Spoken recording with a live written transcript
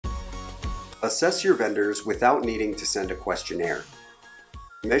Assess your vendors without needing to send a questionnaire.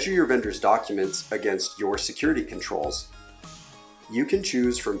 Measure your vendor's documents against your security controls. You can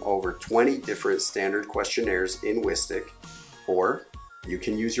choose from over 20 different standard questionnaires in Wistic, or you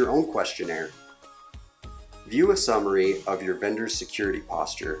can use your own questionnaire. View a summary of your vendor's security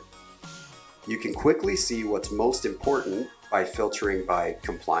posture. You can quickly see what's most important by filtering by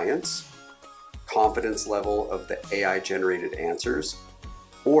compliance, confidence level of the AI-generated answers,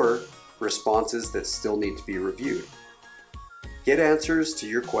 or responses that still need to be reviewed. Get answers to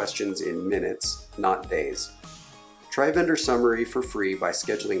your questions in minutes, not days. Try Vendor Summary for free by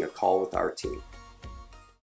scheduling a call with our team.